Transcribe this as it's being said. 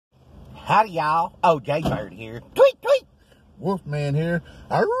Howdy, y'all. Oh, Jaybird here. Tweet, tweet. Wolfman here.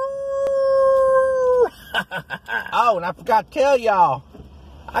 Oh, and I forgot to tell y'all,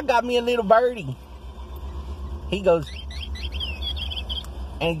 I got me a little birdie. He goes,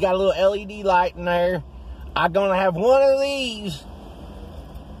 and he got a little LED light in there. I'm gonna have one of these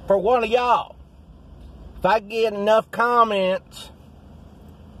for one of y'all. If I get enough comments,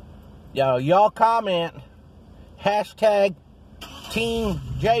 y'all comment, hashtag Team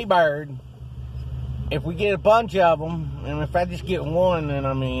Jaybird. If we get a bunch of them, and if I just get one, then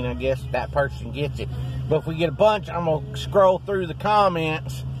I guess that person gets it. But if we get a bunch, I'm gonna scroll through the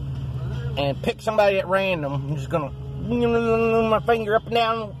comments and pick somebody at random. I'm just gonna my finger up and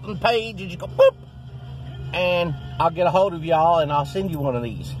down on the page and just go boop, and I'll get a hold of y'all and I'll send you one of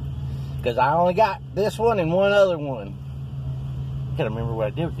these. Because I only got this one and one other one. I can't remember what I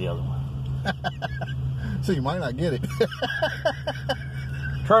did with the other one. So you might not get it.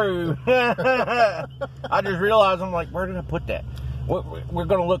 True. I just realized, I'm like, where did I put that? We're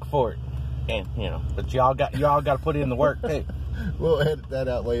gonna look for it, and but y'all got to put in the work too. We'll edit that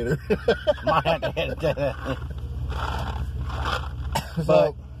out later. Might have to edit that out.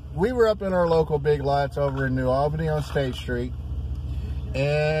 So we were up in our local Big Lots over in New Albany on State Street,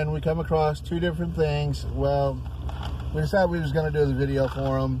 and we come across two different things. Well, we decided we was going to do the video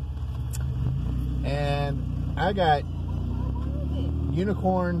for them, and I got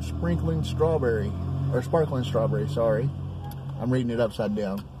unicorn sparkling strawberry, sorry. I'm reading it upside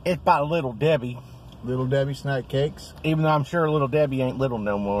down. It's by Little Debbie. Little Debbie snack cakes. Even though I'm sure Little Debbie ain't little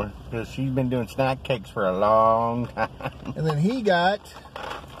no more, because she's been doing snack cakes for a long time. And then he got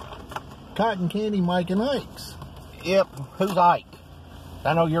cotton candy Mike and Ike's. Yep. Who's Ike?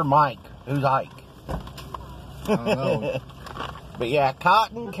 I know you're Mike. Who's Ike? I don't know. But yeah,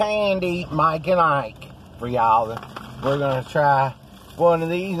 cotton candy Mike and Ike for y'all. We're going to try one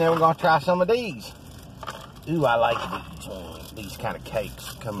of these, and then we're going to try some of these. Ooh, I like these kind of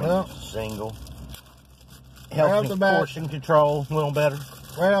cakes coming in single. Helps me portion control a little better.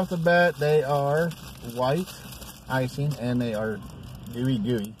 Right off the bat, they are white icing, and they are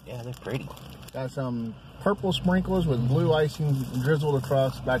gooey. Yeah, they're pretty. Got some purple sprinkles with blue icing drizzled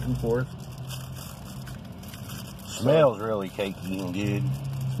across back and forth. Smells really cakey and good.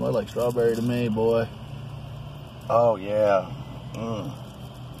 Smells like strawberry to me, boy. Oh, yeah.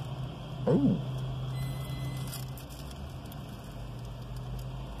 Ooh.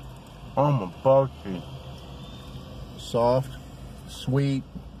 Oh, my bursty. Soft, sweet,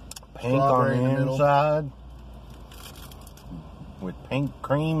 pink on the inside, with pink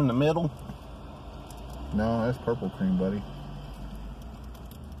cream in the middle. No, that's purple cream, buddy.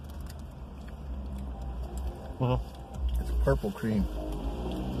 Well, it's purple cream,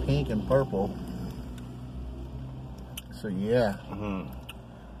 pink and purple. So yeah. I'm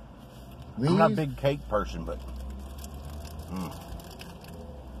not a big cake person, but.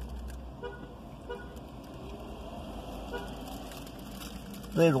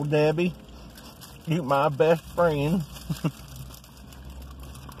 Little Debbie, you my best friend.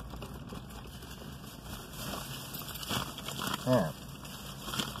 Alright.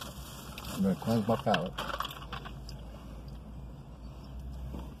 I'm going to cleanse my palate.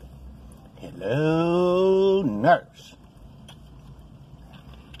 Hello, nurse.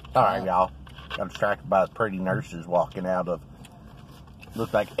 Alright, y'all. Got distracted by the pretty nurses walking out of,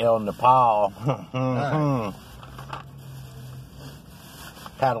 looked like El Nepal. Right.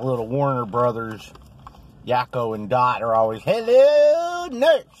 Had a little Warner Brothers, Yakko and Dot are always, hello,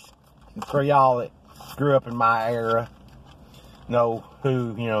 nurse. And for y'all that grew up in my era, know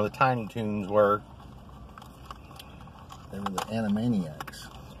who, the Tiny Toons were. They were the Animaniacs.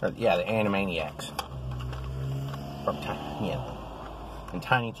 Yeah, the Animaniacs. From and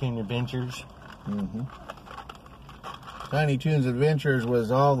Tiny Toon Adventures. Tiny Toons Adventures was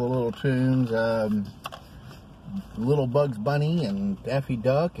all the little tunes. Little Bugs Bunny and Daffy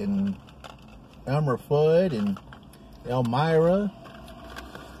Duck and Elmer Fudd and Elmira.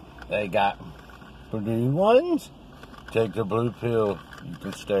 They got blue ones. Take the blue pill, you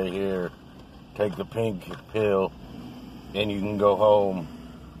can stay here. Take the pink pill, and you can go home.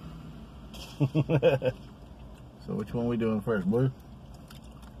 So which one are we doing first, blue?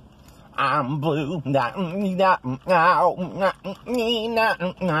 I'm blue. Okay.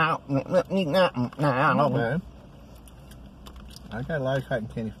 I got a lot of cotton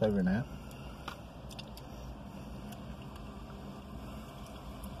candy flavor in that.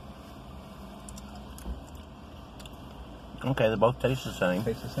 Okay, they both taste the same.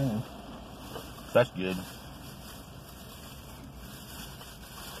 Taste the same. That's good.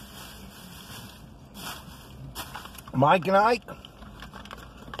 Mike and Ike,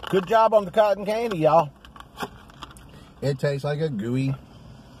 Good job on the cotton candy, y'all. It tastes like a gooey,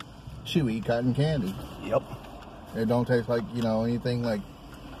 chewy cotton candy. Yep. It don't taste like, you know, anything like...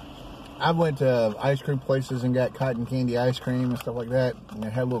 I went to ice cream places and got cotton candy ice cream and stuff like that. And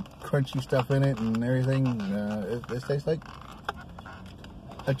it had a little crunchy stuff in it and everything. It tastes like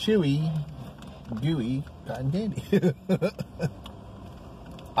a chewy, gooey cotton candy.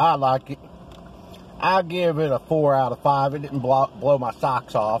 I like it. I give it a 4 out of 5. It didn't blow my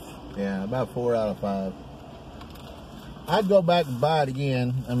socks off. Yeah, about 4 out of 5. I'd go back and buy it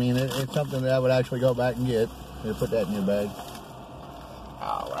again. I mean, it's something that I would actually go back and get. You put that in your bag.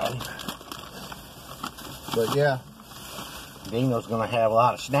 Alright. But yeah. Dino's going to have a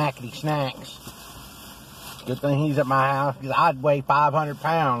lot of snackety snacks. Good thing he's at my house, because I'd weigh 500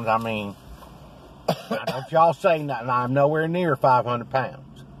 pounds. I mean, don't y'all say nothing. I'm nowhere near 500 pounds.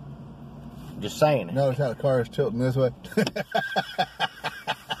 Just saying it. Notice how the car is tilting this way.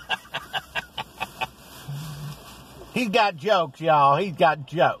 He's got jokes, y'all. He's got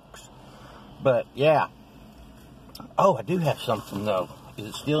jokes. But, yeah. Oh, I do have something, though. Is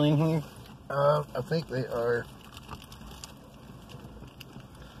it still in here? I think they are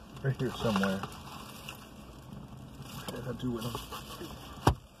right here somewhere. What did I do with them?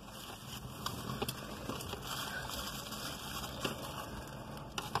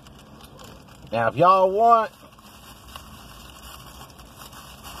 Now, if y'all want...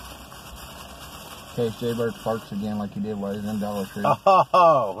 In case Jaybird parks again like he did while he was in Dollar Tree.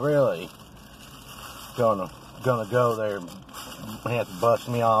 Oh, really? Gonna go there and have to bust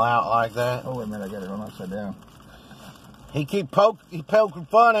me all out like that? Oh, wait a minute, I got it on upside down. He poking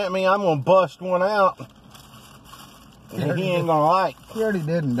fun at me, I'm gonna bust one out. And he ain't gonna like. He already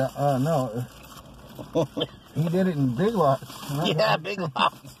did, no. He did it in Big Lots. Yeah, Big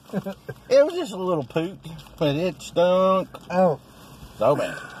Lots. It was just a little poot, but it stunk. Oh. So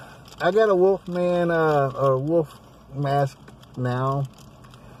bad. I got a Wolfman, a wolf mask now.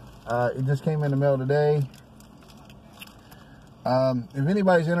 It just came in the mail today. If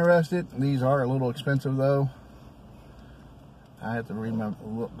anybody's interested, these are a little expensive though. I have to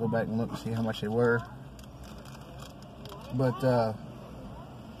go back and look and see how much they were. But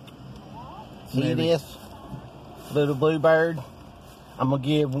see this little bluebird? I'm gonna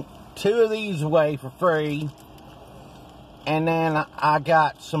give 2 of these away for free. And then I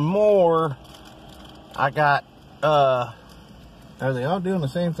got some more. I got, are they all doing the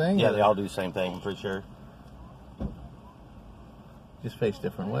same thing? Yeah, they all do the same thing, I'm pretty sure. Just face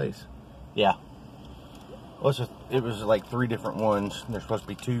different ways. Yeah. Well, it was like 3 different ones. There's supposed to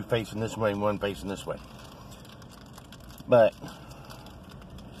be 2 facing this way and 1 facing this way. But,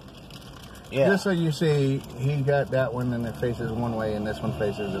 yeah. Just so you see, he got that one and it faces one way and this one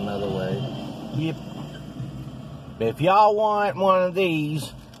faces another way. Yep. If y'all want one of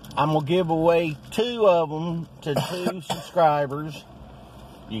these, I'm going to give away 2 of them to 2 subscribers.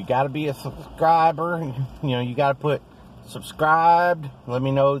 You got to be a subscriber. You know, you got to put subscribed. Let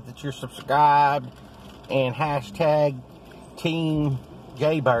me know that you're subscribed. And hashtag Team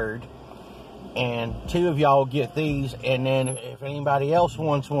Jaybird. And 2 of y'all get these. And then if anybody else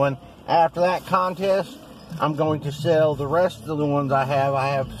wants one, after that contest, I'm going to sell the rest of the ones I have. I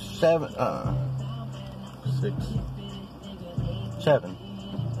have 7, 7,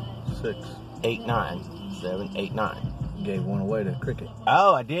 6, 8, 9, 7, 8, 9. You gave one away to Cricket.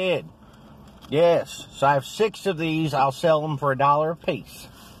 Oh, I did. Yes. So I have 6 of these. I'll sell them for $1 a piece.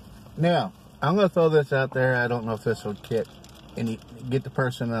 Now, I'm going to throw this out there. I don't know if this will get the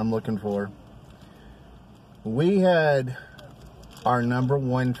person that I'm looking for. We had our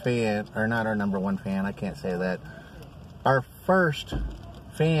 #1 fan, or not our #1 fan, I can't say that. Our first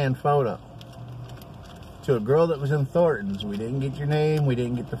fan photo to a girl that was in Thornton's. We didn't get your name, we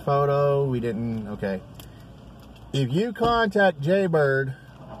didn't get the photo, we didn't, okay. If you contact Jaybird,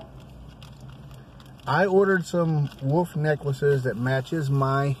 I ordered some wolf necklaces that matches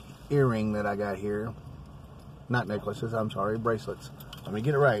my earring that I got here. Not necklaces, I'm sorry, bracelets. Let me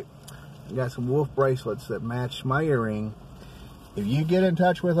get it right. I got some wolf bracelets that match my earring. If you get in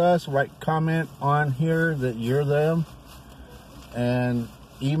touch with us, write comment on here that you're them, and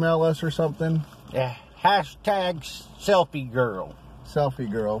email us or something. Yeah. Hashtag selfie girl. Selfie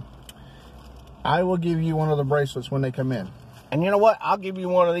girl. I will give you one of the bracelets when they come in. And you know what? I'll give you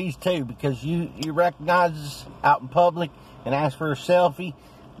one of these too, because you recognize us out in public and ask for a selfie.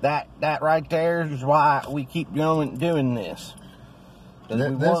 That right there is why we keep doing this. We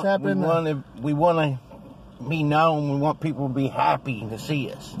want to be known. We want people to be happy to see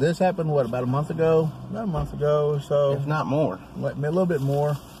us. This happened, what, about a month ago? About a month ago or so. If not more. A little bit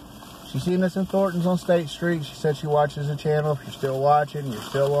more. She's seen us in Thornton's on State Street. She said she watches the channel. If you're still watching, you're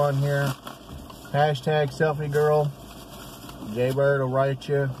still on here. Hashtag selfie girl. Jaybird will write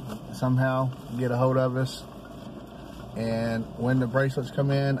you somehow, get a hold of us. And when the bracelets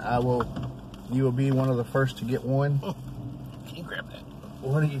come in, you will be one of the first to get one. Can you grab that?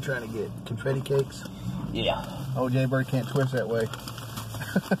 What are you trying to get? Confetti cakes? Yeah. Oh, Jaybird can't twist that way.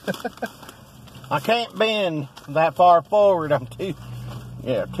 I can't bend that far forward. I'm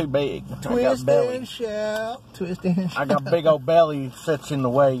too big. Twist and shout. Twist and shout. I got big old belly sits in the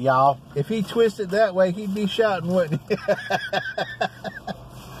way, y'all. If he twisted that way, he'd be shouting, wouldn't he?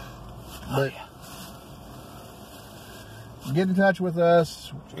 But get in touch with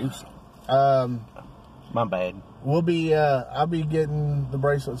us. Juicy. My bad. We'll be. I'll be getting the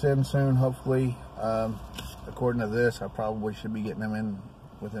bracelets in soon. Hopefully, according to this, I probably should be getting them in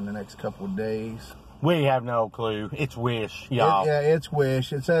within the next couple of days. We have no clue. It's Wish, y'all. Yeah, it's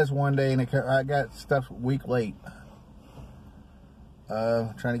Wish. It says one day, and I got stuff a week late.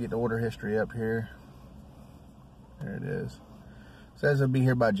 Trying to get the order history up here. There it is. It says it'll be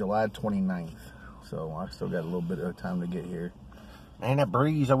here by July 29th. So I still got a little bit of time to get here. Man, that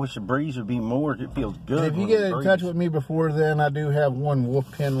breeze, I wish the breeze would be more. It feels good. And if you get in touch with me before then, I do have one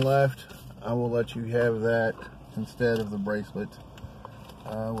wolf pin left. I will let you have that instead of the bracelet.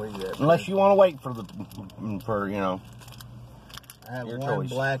 Where you at? Unless you want to wait for I have your one choice.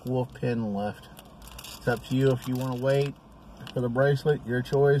 black wolf pin left. It's up to you if you want to wait for the bracelet. Your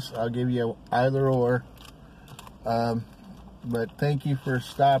choice. I'll give you either or. But thank you for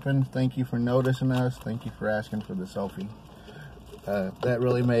stopping. Thank you for noticing us. Thank you for asking for the selfie. That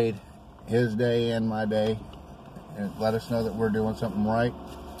really made his day and my day. And let us know that we're doing something right.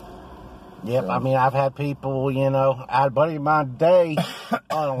 Yep, I mean, I've had people, I had a buddy of mine today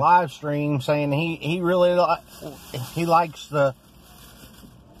on a live stream saying he really likes the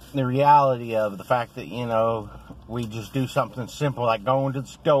reality of the fact that, we just do something simple like going to the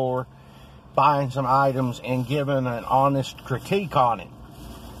store, buying some items, and giving an honest critique on it.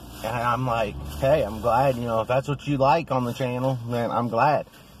 And I'm like, hey, I'm glad, if that's what you like on the channel, then I'm glad.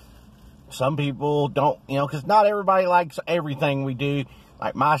 Some people don't, because not everybody likes everything we do.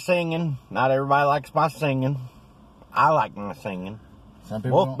 Like my singing, not everybody likes my singing. I like my singing. Some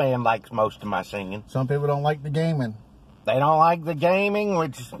people Wolfman likes most of my singing. Some people don't like the gaming. They don't like the gaming,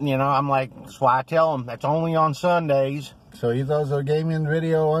 which, I'm like, that's why I tell them that's only on Sundays. So he throws a gaming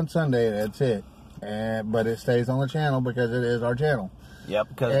video on Sunday, that's it. But it stays on the channel because it is our channel. Yep,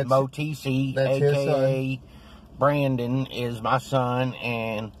 because Mo TC, a.k.a. Brandon, is my son,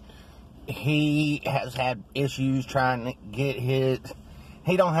 and he has had issues trying to get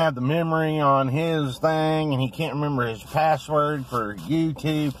he don't have the memory on his thing, and he can't remember his password for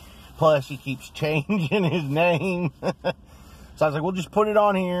YouTube. Plus, he keeps changing his name. So I was like, well, just put it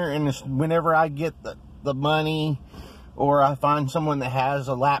on here, and whenever I get the money, or I find someone that has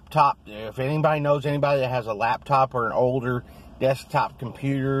a laptop, if anybody knows anybody that has a laptop or an older desktop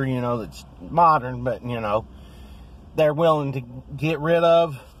computer, that's modern, but, they're willing to get rid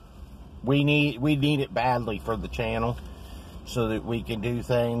of, we need it badly for the channel, so that we can do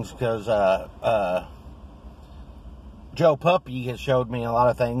things, because Joe Puppy has showed me a lot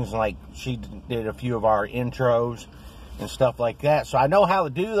of things, like she did a few of our intros and stuff like that, so I know how to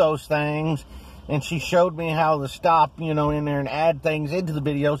do those things, and she showed me how to stop, in there and add things into the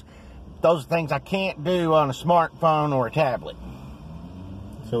videos. Those are things I can't do on a smartphone or a tablet.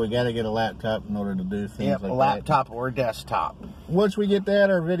 So we got to get a laptop in order to do things like that. Yep, a laptop or a desktop. Once we get that,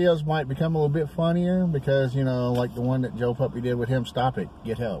 our videos might become a little bit funnier because, like the one that Joe Puppy did with him, stop it,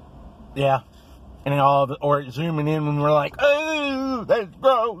 get help. Yeah. And or zooming in when we're like, oh, that's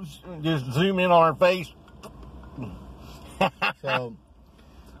gross. Just zoom in on our face. So,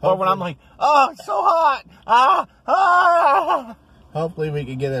 or when I'm like, oh, it's so hot. Hopefully we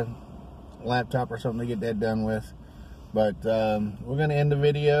can get a laptop or something to get that done with. But we're going to end the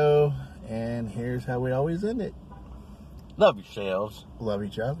video, and here's how we always end it. Love yourselves. Love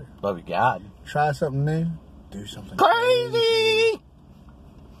each other. Love your God. Try something new. Do something crazy.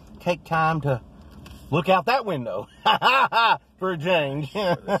 Take time to look out that window for a change.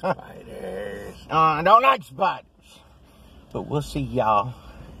 For the spiders. I don't like spiders. But we'll see y'all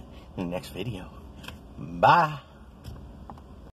in the next video. Bye.